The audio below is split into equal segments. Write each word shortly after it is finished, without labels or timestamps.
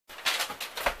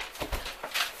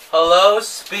Hello,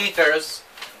 speakers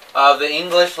of the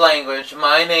English language.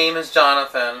 My name is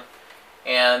Jonathan,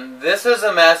 and this is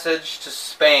a message to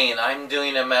Spain. I'm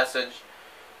doing a message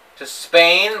to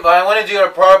Spain, but I want to do it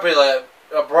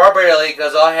appropriately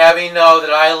because I'll have you know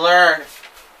that I learned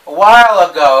a while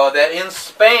ago that in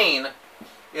Spain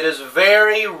it is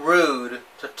very rude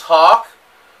to talk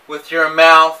with your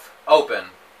mouth open.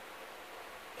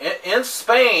 In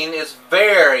Spain, it's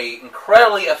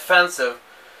incredibly offensive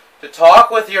to talk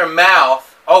with your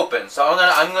mouth open. So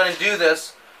I'm gonna do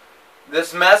this.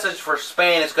 This message for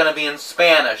Spain is going to be in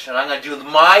Spanish, and I'm going to do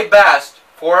my best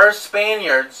for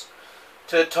Spaniards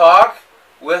to talk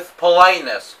with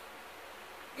politeness,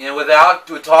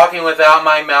 talking without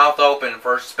my mouth open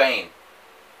for Spain.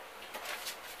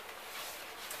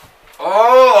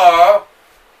 Hola,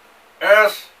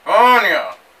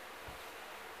 Espana.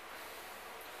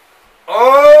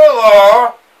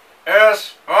 Hola,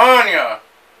 España.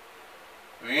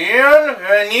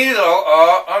 Bienvenido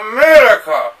a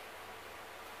América.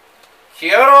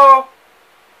 Quiero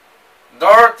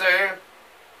darte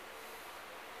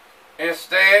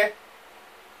este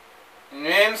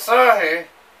mensaje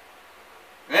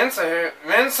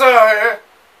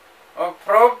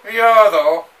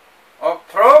apropiado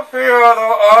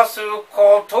a su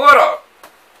cultura.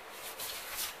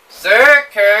 Sé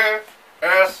que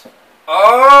es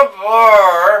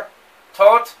hablar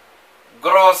tot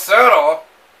grosero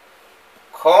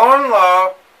con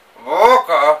la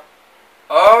boca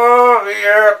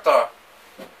abierta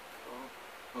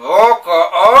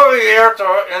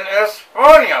en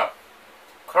España.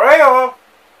 Creo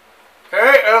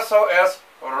que eso es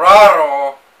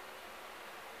raro.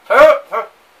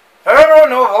 Pero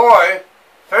no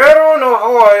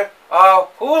voy a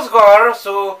juzgar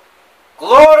su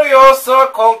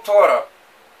gloriosa cultura.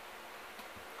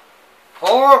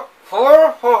 Por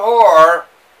favor,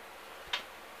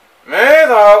 me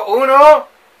da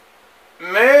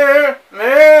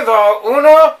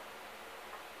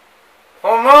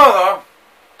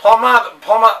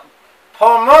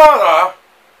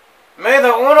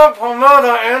una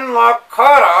pomada en la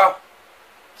cara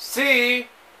si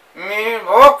mi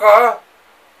boca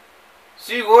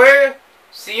sigue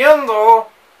siendo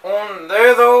un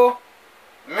dedo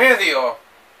medio.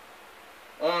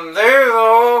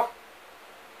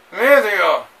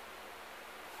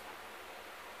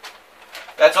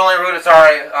 That's only rude.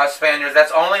 Sorry, Spaniards.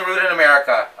 That's only rude in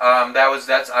America.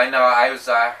 I know I was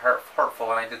hurtful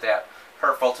when I did that.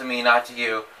 Hurtful to me, not to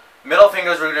you. Middle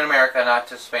finger's rude in America, not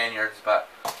to Spaniards. But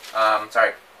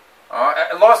sorry.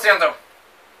 Lo siento.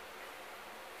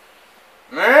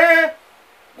 Me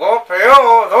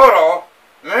golpeó duro,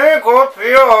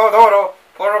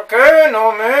 porque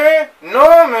no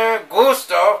me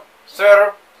gusta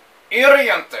ser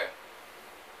hiriente.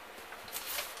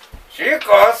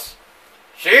 Chicas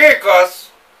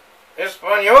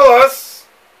españolas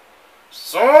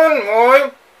son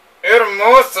muy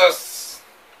hermosas.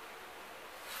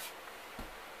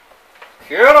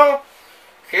 Quiero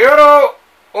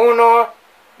una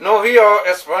novia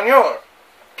española.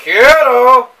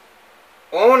 Quiero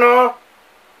una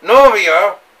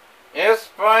novia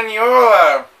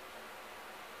española.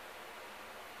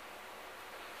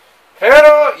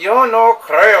 Pero yo no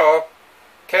creo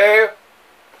que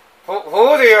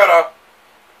pudiera.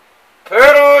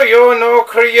 Pero yo no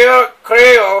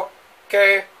creo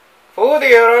que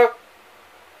pudiera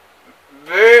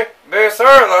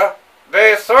besarla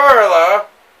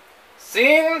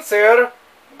sin ser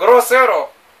grosero.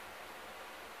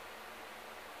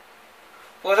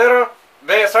 Pudiera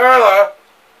besarla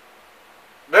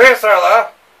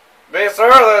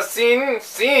sin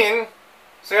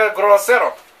ser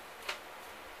grosero.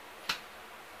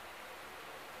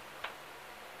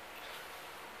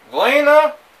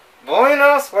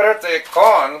 Buena suerte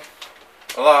con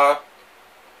la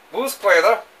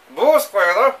búsqueda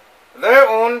de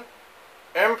un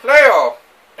empleo.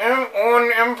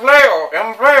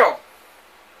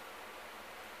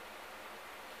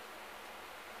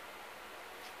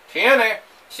 Tiene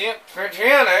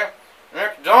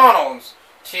McDonald's.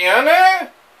 Tiene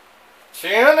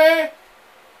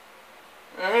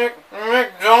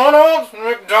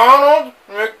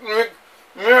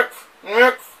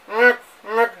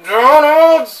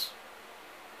McDonald's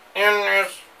en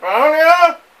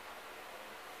España.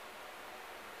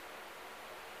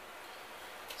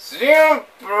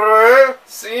 Siempre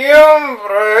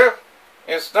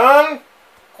están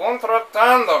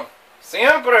contratando.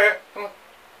 Siempre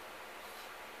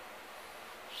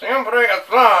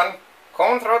están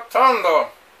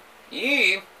contratando.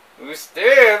 Y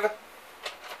usted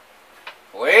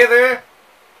puede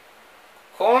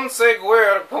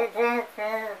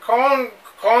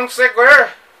conseguir,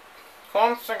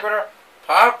 conseguir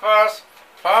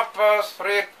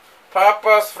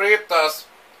papas fritas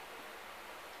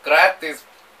gratis.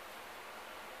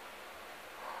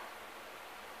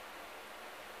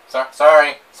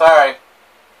 Sorry.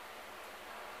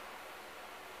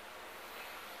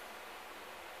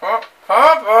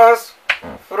 Papas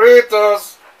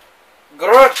fritas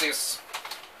gratis.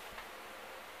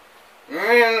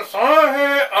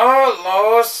 Mensaje a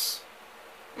los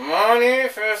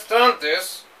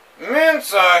manifestantes.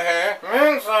 Mensaje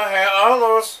a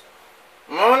los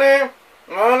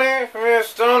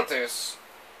manifestantes.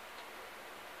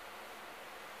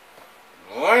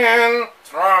 Buen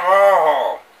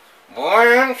trabajo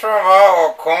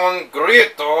con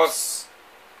gritos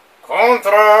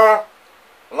contra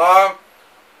la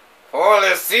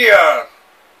policía.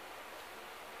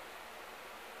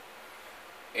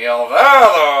 El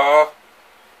lado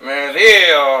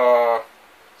medio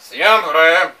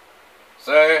siempre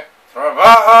se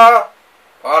trabaja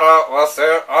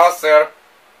para hacer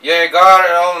llegar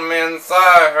el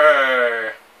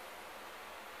mensaje.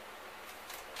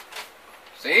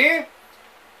 Si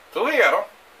tuviera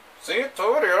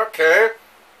que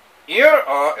ir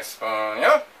a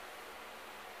España,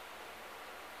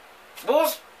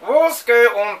 busque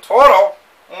un toro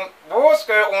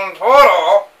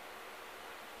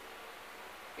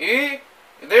y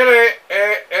dile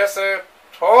a ese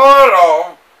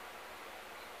toro,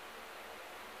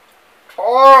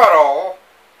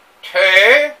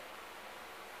 te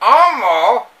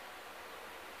amo,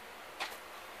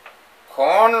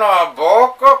 con la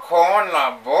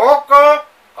boca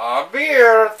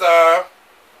abierta.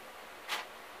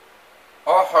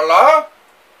 Ojalá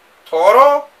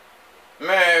toro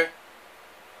me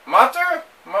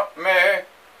mate.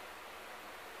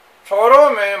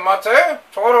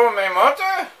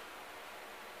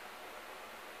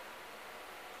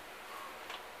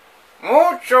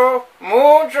 Mucho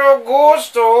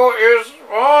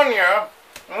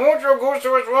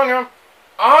gusto, España.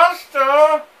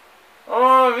 Hasta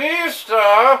la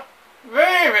vista.